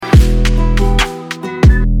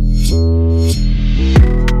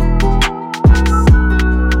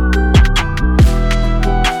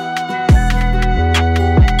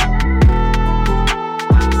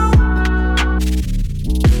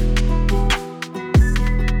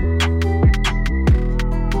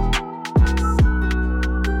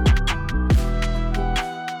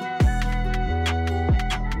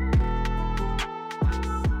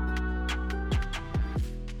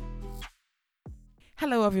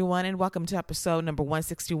everyone, and welcome to episode number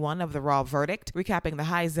 161 of The Raw Verdict, recapping the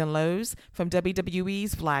highs and lows from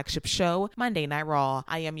WWE's flagship show, Monday Night Raw.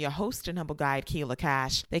 I am your host and humble guide, Keila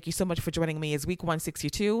Cash. Thank you so much for joining me as week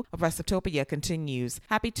 162 of WrestleTopia continues.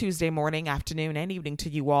 Happy Tuesday morning, afternoon, and evening to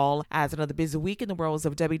you all as another busy week in the worlds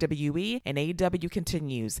of WWE and AEW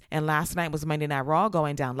continues. And last night was Monday Night Raw,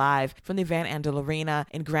 going down live from the Van Andel Arena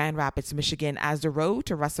in Grand Rapids, Michigan. As the road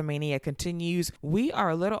to WrestleMania continues, we are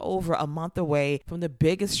a little over a month away from the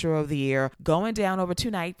biggest show of the year, going down over 2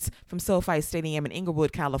 nights from SoFi Stadium in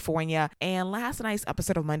Inglewood, California. And last night's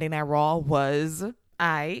episode of Monday Night Raw was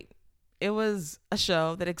it was a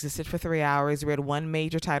show that existed for 3 hours. We had one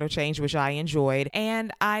major title change, which I enjoyed.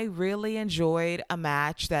 And I really enjoyed a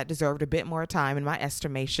match that deserved a bit more time in my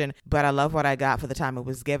estimation. But I love what I got for the time it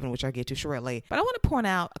was given, which I'll get to shortly. But I want to point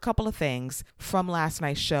out a couple of things from last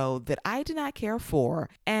night's show that I did not care for.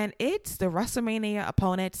 And it's the WrestleMania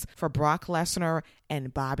opponents for Brock Lesnar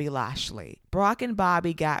and Bobby Lashley. Brock and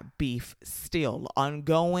Bobby got beef still,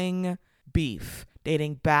 ongoing beef,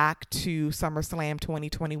 dating back to SummerSlam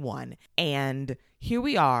 2021. And here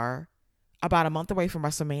we are, about a month away from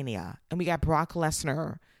WrestleMania, and we got Brock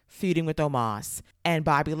Lesnar feuding with Omos and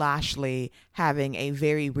Bobby Lashley having a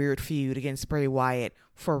very weird feud against Bray Wyatt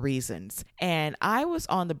for reasons. And I was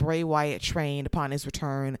on the Bray Wyatt train upon his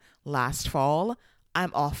return last fall.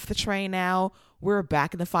 I'm off the train now. We're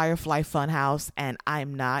back in the Firefly Funhouse, and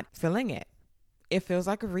I'm not feeling it. It feels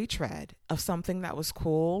like a retread of something that was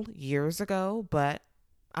cool years ago, but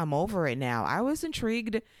I'm over it now. I was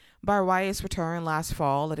intrigued by Wyatt's return last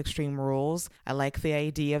fall at Extreme Rules. I like the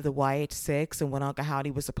idea of the Wyatt Six and what Uncle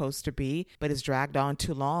Howdy was supposed to be, but it's dragged on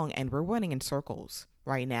too long, and we're running in circles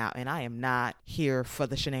right now, and I am not here for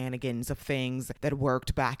the shenanigans of things that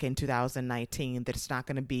worked back in 2019 that it's not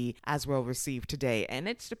going to be as well received today. And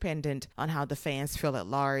it's dependent on how the fans feel at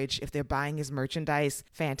large. If they're buying his merchandise,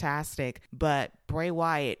 fantastic, but Bray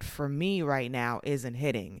Wyatt for me right now isn't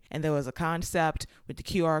hitting. And there was a concept with the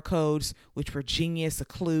QR codes which were genius, a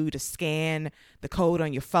clue to scan the code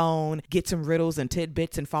on your phone, get some riddles and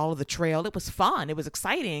tidbits and follow the trail. It was fun, it was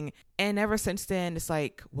exciting, and ever since then it's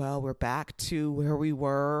like, well, we're back to where we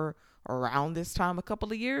were around this time a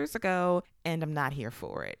couple of years ago, and I'm not here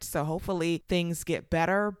for it. So hopefully things get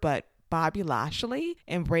better, but Bobby Lashley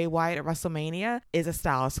and Bray Wyatt at WrestleMania is a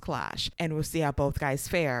styles clash, and we'll see how both guys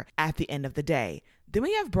fare at the end of the day. Then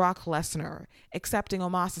we have Brock Lesnar accepting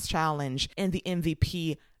Omos' challenge in the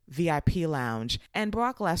MVP VIP lounge, and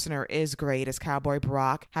Brock Lesnar is great as Cowboy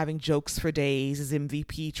Brock, having jokes for days as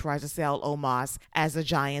MVP tries to sell Omos as a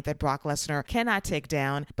giant that Brock Lesnar cannot take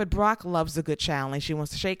down. But Brock loves a good challenge. He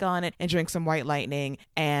wants to shake on it and drink some White Lightning,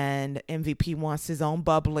 and MVP wants his own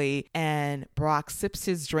bubbly, and Brock sips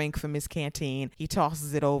his drink from his canteen. He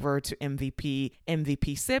tosses it over to MVP.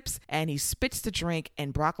 MVP sips, and he spits the drink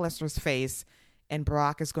in Brock Lesnar's face, and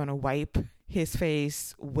Brock is going to wipe his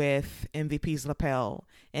face with MVP's lapel,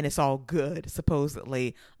 and it's all good,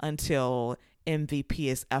 supposedly, until MVP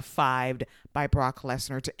is F5'd by Brock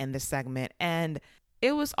Lesnar to end the segment. And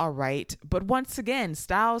it was all right, but once again,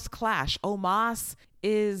 styles clash. Omos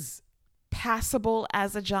is passable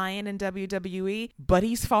as a giant in WWE, but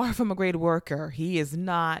he's far from a great worker. He is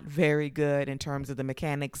not very good in terms of the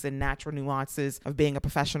mechanics and natural nuances of being a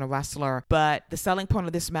professional wrestler. But the selling point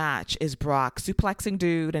of this match is Brock suplexing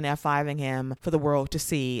dude and F5ing him for the world to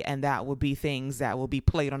see, and that will be things that will be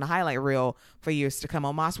played on the highlight reel for years to come.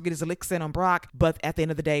 Omos will get his licks in on Brock, but at the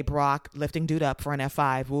end of the day, Brock lifting dude up for an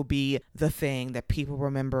F5 will be the thing that people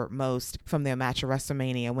remember most from their match at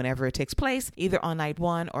WrestleMania whenever it takes place, either on night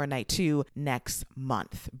 1 or night 2 next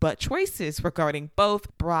month. But choices regarding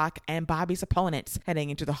both Brock and Bobby's opponents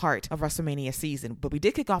heading into the heart of WrestleMania season. But we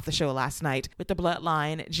did kick off the show last night with the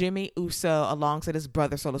Bloodline, Jimmy Uso alongside his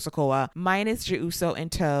brother Solo Sikoa, minus Jey Uso in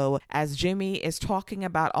tow, as Jimmy is talking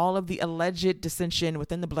about all of the alleged dissension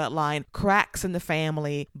within the Bloodline, cracks in the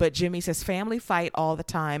family. But Jimmy says family fight all the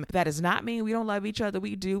time. That does not mean we don't love each other.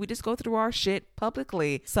 We do. We just go through our shit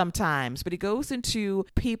publicly sometimes. But he goes into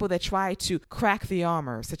people that try to crack the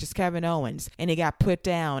armor, such as Kevin Owens, and he got put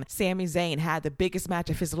down. Sami Zayn had the biggest match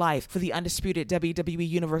of his life for the undisputed WWE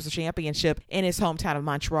Universal Championship in his hometown of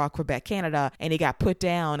Montreal, Quebec, Canada, and he got put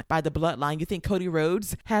down by the Bloodline. You think Cody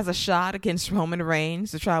Rhodes has a shot against Roman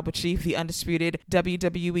Reigns, the Tribal Chief, the undisputed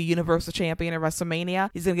WWE Universal Champion at WrestleMania?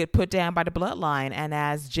 He's going to get put down by the Bloodline. And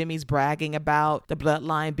as Jimmy's bragging about the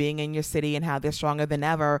Bloodline being in your city and how they're stronger than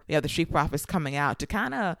ever, you have the Street Profits coming out to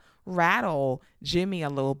kind of rattle Jimmy a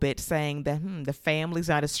little bit, saying that the family's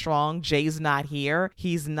not as strong. Jay's not here.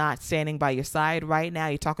 He's not standing by your side right now.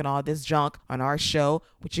 You're talking all this junk on our show.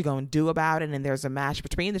 What you gonna do about it? And there's a match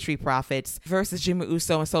between the Street Profits versus Jimmy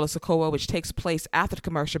Uso and Solo Sikoa, which takes place after the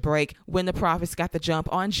commercial break when the Profits got the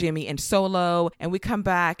jump on Jimmy and Solo. And we come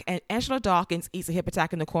back and Angelo Dawkins eats a hip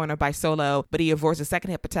attack in the corner by Solo, but he avoids a second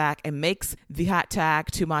hip attack and makes the hot tag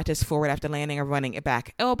to Montez Ford after landing a running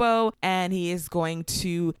back elbow. And he is going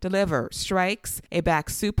to deliver strikes, a back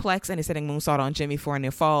suplex, and he's hitting moonsault on Jimmy for a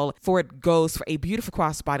near fall. Ford goes for a beautiful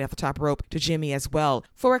crossbody off the top rope to Jimmy as well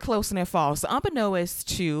for a close near fall. So unbeknownst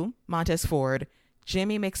to Montez Ford,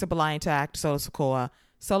 Jimmy makes a blind tag to Solo Sikoa.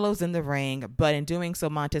 Solo's in the ring, but in doing so,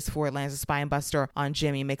 Montez Ford lands a spine buster on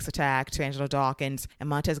Jimmy, makes a tag to Angelo Dawkins, and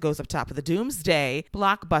Montez goes up top for the Doomsday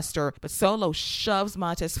blockbuster, but Solo shoves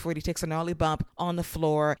Montez Ford. He takes an early bump on the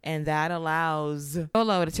floor, and that allows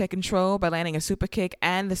Solo to take control by landing a super kick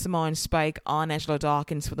and the Samoan spike on Angelo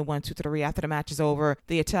Dawkins for the 1-2-3. After the match is over,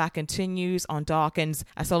 the attack continues on Dawkins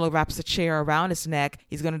as Solo wraps a chair around his neck.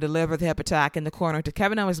 He's going to deliver the hip attack in the corner to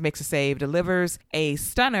Kevin Owens, makes a save, delivers a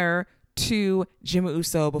stunner to Jimmy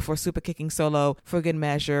Uso before super kicking Solo for good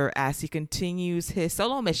measure as he continues his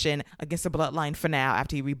solo mission against the Bloodline for now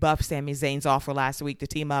after he rebuffed Sami Zayn's offer last week to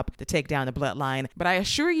team up to take down the Bloodline. But I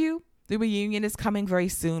assure you, the reunion is coming very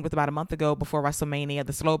soon. With about a month ago before WrestleMania,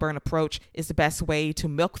 the slow burn approach is the best way to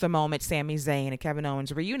milk the moment Sami Zayn and Kevin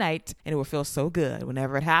Owens reunite, and it will feel so good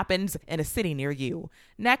whenever it happens in a city near you.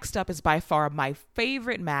 Next up is by far my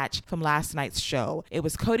favorite match from last night's show. It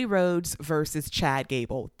was Cody Rhodes versus Chad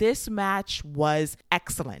Gable. This match was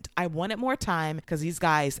excellent. I wanted more time because these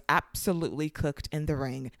guys absolutely cooked in the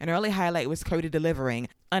ring. An early highlight was Cody delivering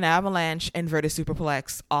an avalanche inverted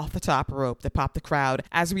superplex off the top rope that popped the crowd.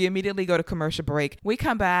 As we immediately go to commercial break, we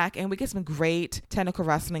come back and we get some great technical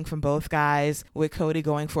wrestling from both guys, with Cody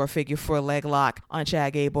going for a figure 4 leg lock on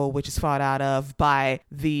Chad Gable, which is fought out of by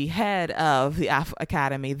the head of the Alpha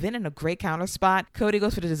Academy. Then in a great counter spot, Cody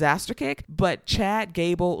goes for the disaster kick, but Chad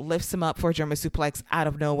Gable lifts him up for a German suplex out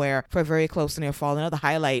of nowhere for a very close near fall. Another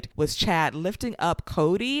highlight was Chad lifting up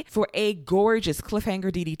Cody for a gorgeous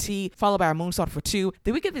cliffhanger DDT, followed by a moonsault for 2.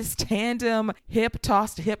 Then we get this tandem hip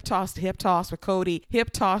toss to hip toss to hip toss with Cody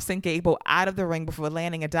hip tossing Gable out of the ring before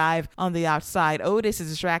landing a dive on the outside. Otis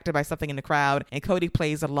is distracted by something in the crowd, and Cody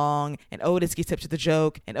plays along, and Otis gets hip to the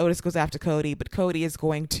joke, and Otis goes after Cody, but Cody is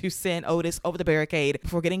going to send Otis over the barricade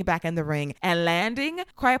before getting back in the ring and landing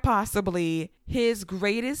quite possibly his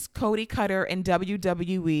greatest Cody cutter in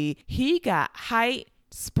WWE. He got height,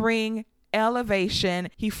 spring, elevation.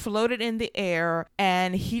 He floated in the air,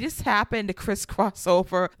 and he just happened to crisscross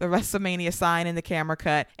over the WrestleMania sign in the camera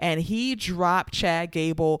cut, and he dropped Chad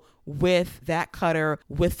Gable with that cutter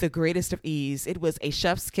with the greatest of ease. It was a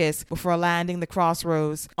chef's kiss before landing the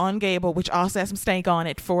crossroads on Gable, which also has some stank on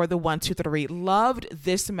it for the 1-2-3. Loved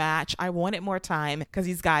this match. I wanted more time because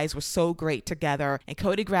these guys were so great together. And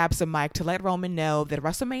Cody grabs the mic to let Roman know that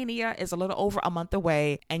WrestleMania is a little over a month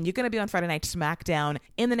away, and you're going to be on Friday Night SmackDown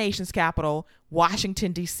in the nation's capital,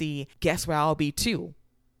 Washington, D.C. Guess where I'll be too?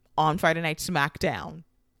 On Friday Night SmackDown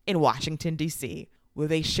in Washington, D.C. Will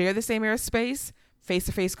they share the same airspace?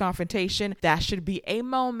 Face-to-face confrontation. That should be a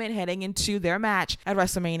moment heading into their match at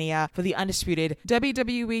WrestleMania for the undisputed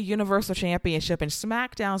WWE Universal Championship. And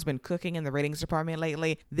SmackDown's been cooking in the ratings department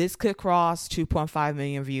lately. This could cross 2.5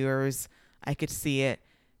 million viewers. I could see it.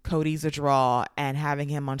 Cody's a draw, and having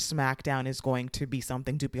him on SmackDown is going to be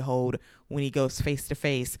something to behold when he goes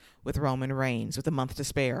face-to-face with Roman Reigns with a month to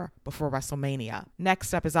spare before WrestleMania.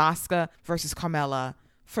 Next up is Asuka versus Carmella.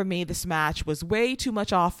 For me, this match was way too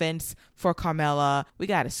much offense for Carmella. We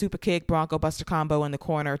got a super kick, Bronco Buster combo in the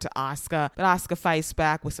corner to Asuka, but Asuka fights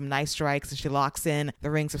back with some nice strikes, and she locks in the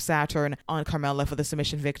Rings of Saturn on Carmella for the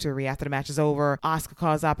submission victory. After the match is over, Asuka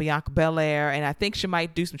calls out Bianca Belair, and I think she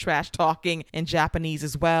might do some trash talking in Japanese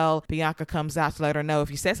as well. Bianca comes out to let her know,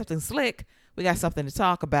 if you said something slick, we got something to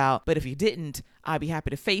talk about, but if you didn't, I'd be happy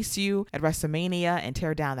to face you at WrestleMania and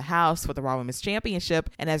tear down the house for the Raw Women's Championship.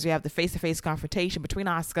 And as we have the face-to-face confrontation between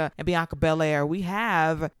Asuka and Bianca Belair, we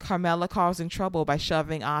have Carmella causing trouble by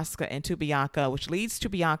shoving Asuka into Bianca, which leads to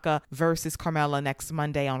Bianca versus Carmella next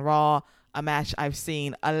Monday on Raw, a match I've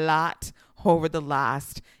seen a lot over the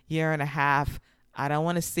last year and a half. I don't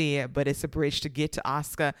want to see it, but it's a bridge to get to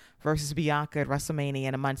Asuka versus Bianca at WrestleMania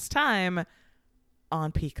in a month's time on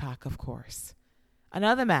Peacock, of course.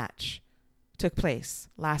 Another match took place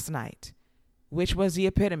last night, which was the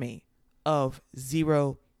epitome of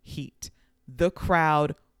zero heat. The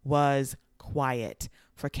crowd was quiet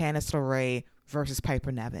for Candice LeRae versus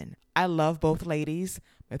Piper Niven. I love both ladies,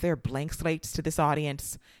 if they're blank slates to this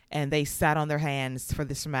audience and they sat on their hands for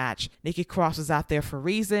this match. Nikki Cross was out there for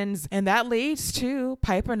reasons, and that leads to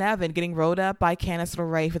Piper Niven getting rolled up by Candice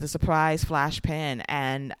LeRae for the surprise flash pin.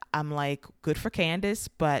 And I'm like, good for Candice,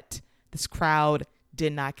 but this crowd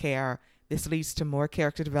did not care. This leads to more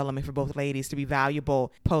character development for both ladies to be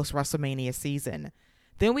valuable post-WrestleMania season.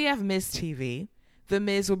 Then we have Miz TV. The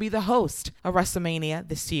Miz will be the host of WrestleMania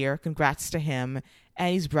this year. Congrats to him.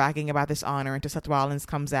 And he's bragging about this honor until Seth Rollins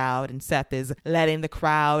comes out, and Seth is letting the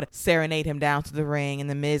crowd serenade him down to the ring, and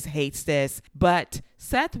the Miz hates this. But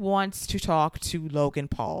Seth wants to talk to Logan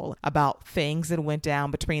Paul about things that went down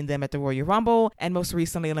between them at the Royal Rumble and most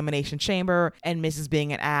recently Elimination Chamber, and Miz is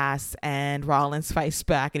being an ass, and Rollins fights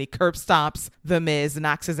back and he curb stomps the Miz,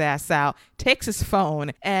 knocks his ass out, takes his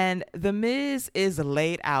phone, and the Miz is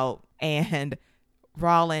laid out, and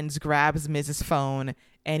Rollins grabs Miz's phone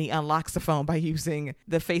and he unlocks the phone by using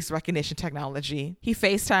the face recognition technology. He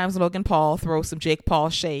FaceTimes Logan Paul, throws some Jake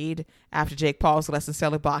Paul shade after Jake Paul's less than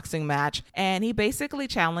stellar boxing match, and he basically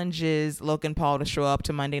challenges Logan Paul to show up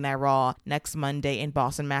to Monday Night Raw next Monday in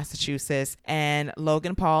Boston, Massachusetts. And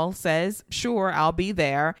Logan Paul says, sure, I'll be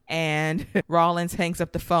there. And Rollins hangs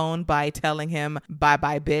up the phone by telling him,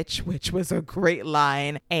 bye-bye, bitch, which was a great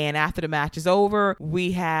line. And after the match is over,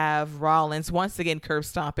 we have Rollins once again curb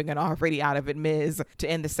stomping an already out of it Miz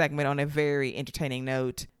to end the segment on a very entertaining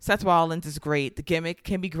note. Seth Rollins is great. The gimmick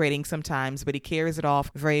can be grating sometimes, but he carries it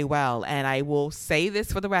off very well. And I will say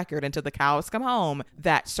this for the record until the cows come home,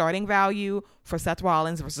 that starting value for Seth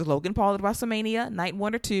Rollins versus Logan Paul at WrestleMania, night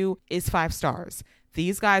 1 or 2, is 5 stars.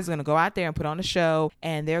 These guys are going to go out there and put on a show,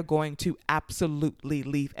 and they're going to absolutely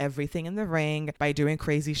leave everything in the ring by doing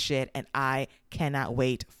crazy shit, and I cannot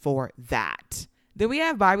wait for that. Then we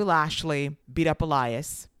have Bobby Lashley beat up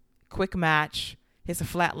Elias. Quick match. Hits a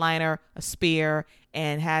flatliner, a spear,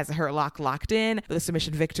 and has a hurt lock locked in with a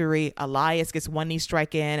submission victory. Elias gets one knee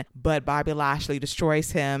strike in, but Bobby Lashley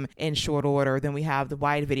destroys him in short order. Then we have the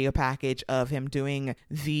wide video package of him doing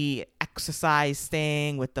the exercise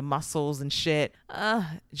thing with the muscles and shit.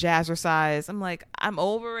 Jazzercise. I'm like, I'm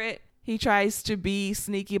over it. He tries to be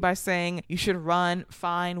sneaky by saying, you should run,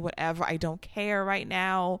 fine, whatever. I don't care right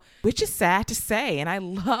now, which is sad to say. And I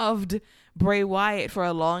loved Bray Wyatt for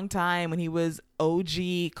a long time when he was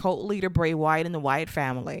OG cult leader Bray Wyatt in the Wyatt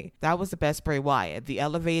family. That was the best Bray Wyatt. The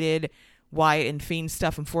elevated Wyatt and Fiend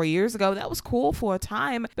stuff from 4 years ago, that was cool for a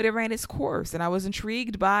time, but it ran its course. And I was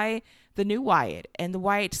intrigued by the new Wyatt and the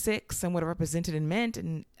Wyatt 6 and what it represented and meant.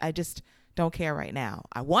 And I just don't care right now.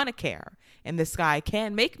 I want to care. And this guy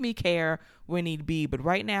can make me care when need be. But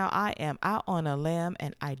right now I am out on a limb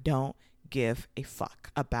and I don't give a fuck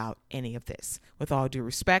about any of this. With all due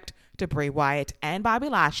respect to Bray Wyatt and Bobby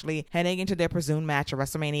Lashley heading into their presumed match at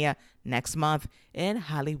WrestleMania next month in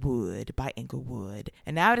Hollywood by Inglewood.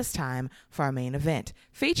 And now it is time for our main event,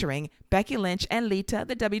 featuring Becky Lynch and Lita,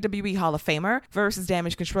 the WWE Hall of Famer, versus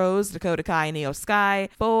Damage Control's Dakota Kai and Io Sky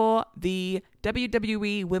for the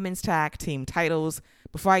WWE Women's Tag Team titles.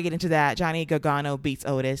 Before I get into that, Johnny Gargano beats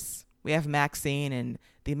Otis. We have Maxine and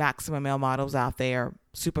the Maximum Male models out there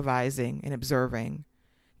supervising and observing.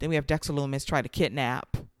 Then we have Dexter Lumis try to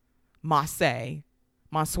kidnap Marseille.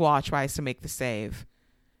 Mansoir tries to make the save.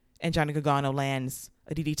 And Johnny Gargano lands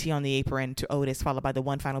a DDT on the apron to Otis, followed by the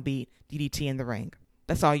one final beat DDT in the ring.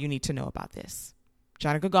 That's all you need to know about this.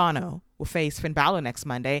 Johnny Gargano will face Finn Balor next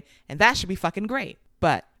Monday, and that should be fucking great.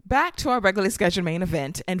 But back to our regularly scheduled main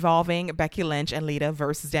event involving Becky Lynch and Lita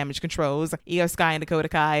versus Damage Control's Io Sky and Dakota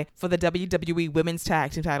Kai for the WWE Women's Tag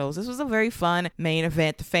Team titles. This was a very fun main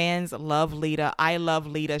event. The fans love Lita. I love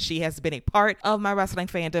Lita. She has been a part of my wrestling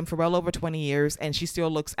fandom for well over 20 years, and she still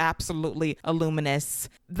looks absolutely luminous.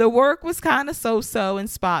 The work was kind of so-so in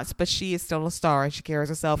spots, but she is still a star, and she carries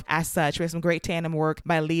herself as such. We have some great tandem work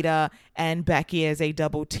by Lita and Becky as a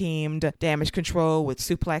double-teamed Damage Control with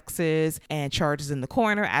suplexes and charges in the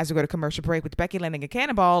corner. As we go to commercial break with Becky landing a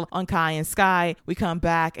cannonball on Kai and Sky, we come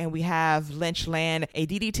back and we have Lynch land a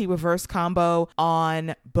DDT reverse combo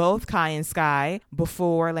on both Kai and Sky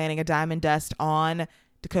before landing a Diamond Dust on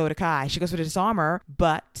Dakota Kai. She goes for the disarmor,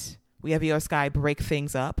 but we have Io Sky break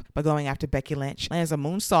things up by going after Becky Lynch. Lands a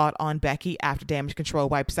moonsault on Becky after Damage Control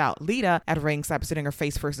wipes out Lita at ringside, sitting her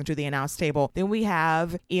face first into the announce table. Then we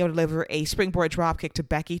have Io deliver a springboard dropkick to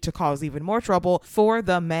Becky to cause even more trouble for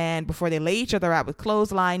the man before they lay each other out with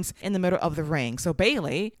clotheslines in the middle of the ring. So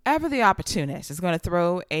Bayley, ever the opportunist, is going to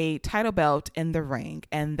throw a title belt in the ring,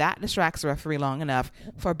 and that distracts the referee long enough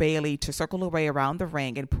for Bayley to circle her way around the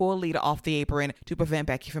ring and pull Lita off the apron to prevent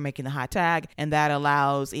Becky from making the hot tag, and that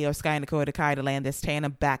allows Io Sky Sky and Dakota Kai to land this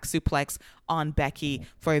tandem back suplex on Becky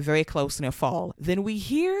for a very close near fall. Then we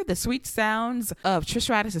hear the sweet sounds of Trish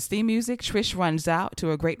Stratus' theme music. Trish runs out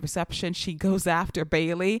to a great reception. She goes after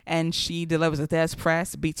Bayley and she delivers a Thesz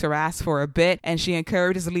press, beats her ass for a bit, and she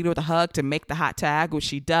encourages Lita with a hug to make the hot tag, which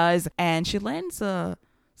she does, and she lands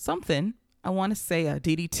something. I want to say a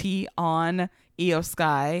DDT on Io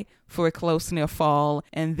Sky for a close near fall.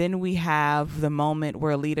 And then we have the moment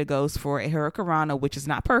where Lita goes for a Hurricanrana, which is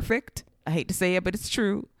not perfect. I hate to say it, but it's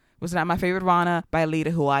true. It was not my favorite Rana by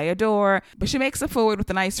Lita, who I adore. But she makes it forward with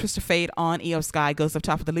a nice twist of fate on Io Sky, goes up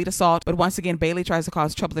top with the Lita salt. But once again, Bayley tries to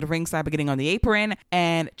cause trouble at the ringside by getting on the apron.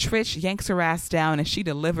 And Trish yanks her ass down and she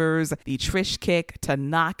delivers the Trish kick to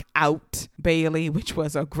knock out Bayley, which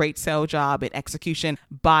was a great sell job and execution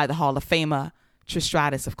by the Hall of Famer Trish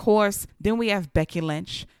Stratus, of course. Then we have Becky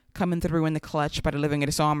Lynch coming through in the clutch by delivering a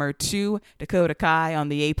disarmer to Dakota Kai on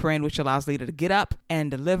the apron, which allows Lita to get up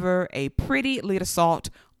and deliver a pretty Lita salt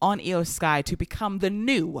on Io Sky to become the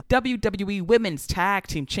new WWE Women's Tag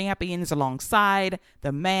Team Champions alongside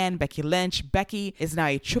the man, Becky Lynch. Becky is now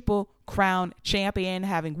a Triple Crown champion,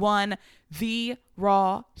 having won the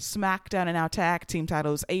Raw, SmackDown, and now Tag Team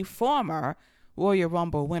titles, a former Royal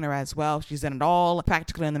Rumble winner as well. She's done it all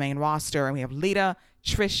practically on the main roster. And we have Lita,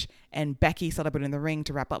 Trish, and Becky celebrating in the ring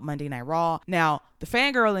to wrap up Monday Night Raw. Now, the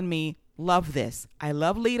fangirl in me love this. I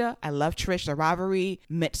love Lita. I love Trish. The rivalry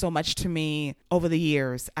meant so much to me over the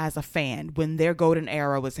years as a fan when their golden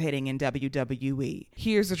era was hitting in WWE.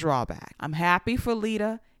 Here's the drawback. I'm happy for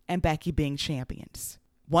Lita and Becky being champions.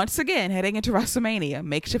 Once again, heading into WrestleMania,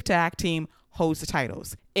 makeshift tag team holds the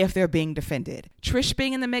titles if they're being defended. Trish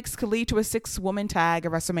being in the mix could lead to a 6-woman tag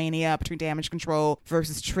at WrestleMania between Damage Control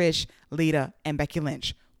versus Trish, Lita, and Becky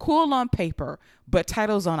Lynch. Cool on paper, but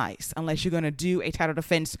titles on ice unless you're going to do a title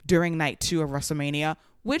defense during night 2 of WrestleMania,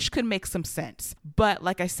 which could make some sense. But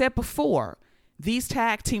like I said before, these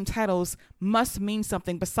tag team titles must mean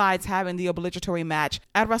something besides having the obligatory match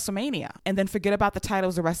at WrestleMania. And then forget about the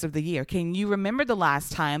titles the rest of the year. Can you remember the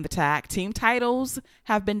last time the tag team titles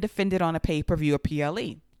have been defended on a pay-per-view or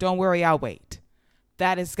PLE? Don't worry, I'll wait.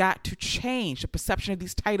 That has got to change. The perception of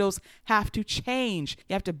these titles have to change.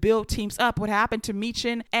 You have to build teams up. What happened to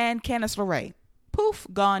Michin and Candice LeRae? Poof,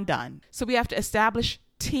 gone, done. So we have to establish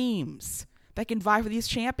teams that can vie for these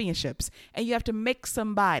championships. And you have to make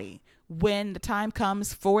somebody when the time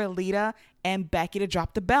comes for Lita and Becky to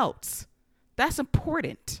drop the belts. That's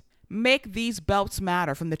important. Make these belts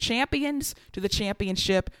matter, from the champions to the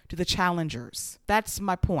championship to the challengers. That's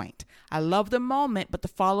my point. I love the moment, but the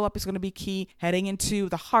follow-up is going to be key heading into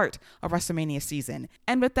the heart of WrestleMania season.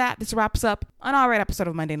 And with that, this wraps up an alright episode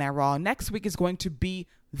of Monday Night Raw. Next week is going to be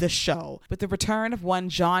the show with the return of one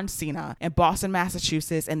John Cena in Boston,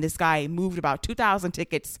 Massachusetts, and this guy moved about 2,000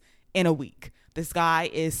 tickets in a week. This guy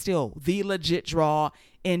is still the legit draw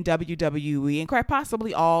in WWE and quite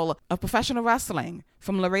possibly all of professional wrestling.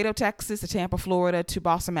 From Laredo, Texas to Tampa, Florida to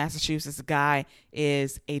Boston, Massachusetts, the guy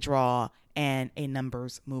is a draw and a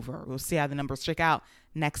numbers mover. We'll see how the numbers check out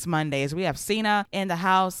next Monday as we have Cena in the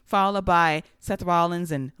house, followed by Seth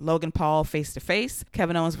Rollins and Logan Paul face-to-face,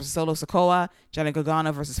 Kevin Owens versus Solo Sikoa, Johnny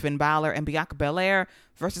Gargano versus Finn Balor, and Bianca Belair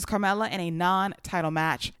versus Carmella in a non-title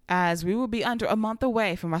match, as we will be under a month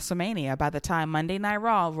away from WrestleMania by the time Monday Night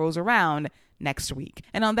Raw rolls around next week.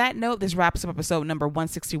 And on that note, this wraps up episode number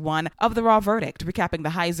 161 of The Raw Verdict, recapping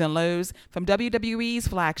the highs and lows from WWE's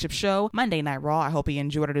flagship show, Monday Night Raw. I hope you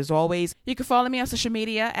enjoyed it as always. You can follow me on social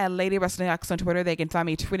media at Lady Wrestling X on Twitter. They can find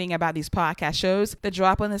me tweeting about these podcast shows that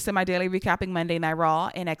drop on the semi-daily recapping Monday Night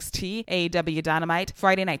Raw, NXT, AEW Dynamite,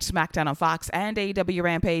 Friday Night SmackDown on Fox, and AEW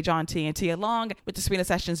Rampage on TNT, along with the Serena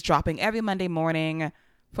Sessions dropping every Monday morning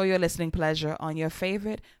for your listening pleasure on your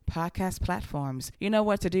favorite podcast platforms. You know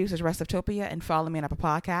what to do, so Restoptopia, and follow me on Apple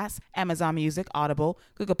Podcasts, Amazon Music, Audible,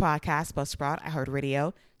 Google Podcasts, Buzzsprout,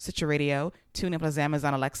 iHeartRadio, Stitcher Radio, TuneIn plus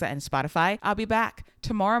Amazon Alexa, and Spotify. I'll be back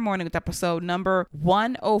tomorrow morning with episode number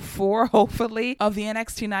 104, hopefully, of the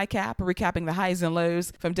NXT Nightcap, recapping the highs and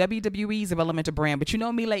lows from WWE's developmental brand. But you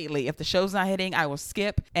know me lately. If the show's not hitting, I will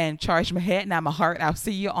skip and charge my head, not my heart. I'll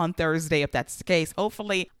see you on Thursday if that's the case.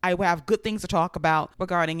 Hopefully, I will have good things to talk about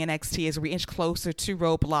regarding NXT as we inch closer to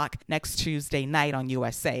Roadblock next Tuesday night on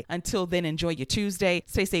USA. Until then, enjoy your Tuesday.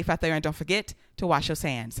 Stay safe out there, and don't forget to wash those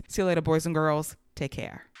hands. See you later, boys and girls. Take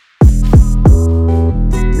care.